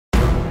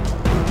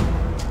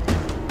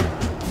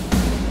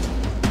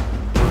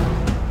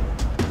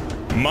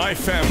My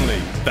family,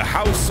 the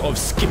house of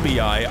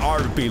Scipii,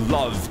 are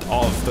beloved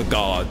of the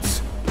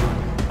gods.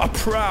 A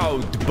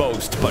proud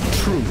boast, but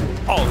true,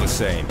 all the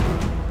same.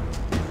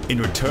 In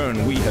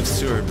return, we have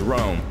served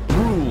Rome,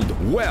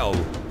 ruled well,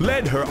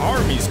 led her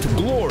armies to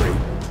glory.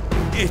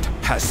 It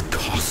has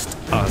cost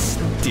us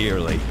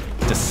dearly,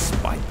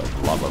 despite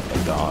the love of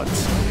the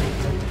gods.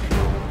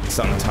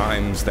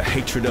 Sometimes the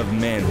hatred of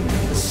men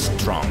is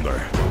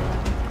stronger.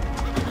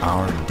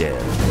 Our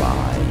dead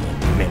lie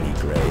in many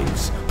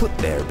graves, put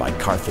there by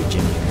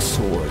Carthaginian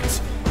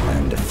swords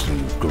and a few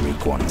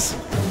Greek ones.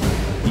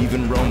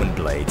 Even Roman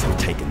blades have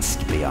taken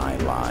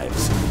Scipii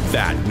lives.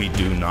 That we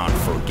do not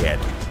forget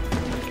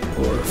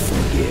or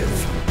forgive.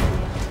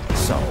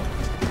 So,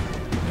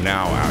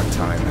 now our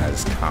time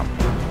has come.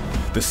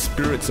 The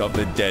spirits of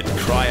the dead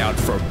cry out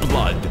for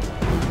blood.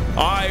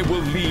 I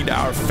will lead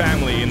our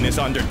family in this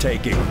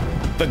undertaking.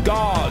 The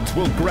gods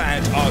will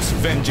grant us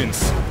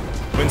vengeance.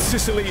 When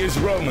Sicily is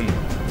Roman,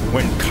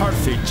 when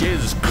Carthage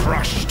is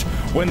crushed,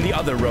 when the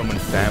other Roman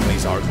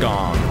families are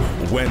gone,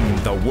 when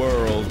the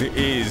world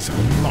is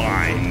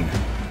mine,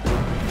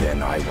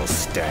 then I will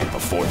stand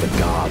before the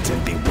gods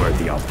and be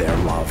worthy of their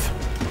love,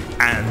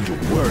 and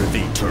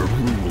worthy to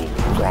rule.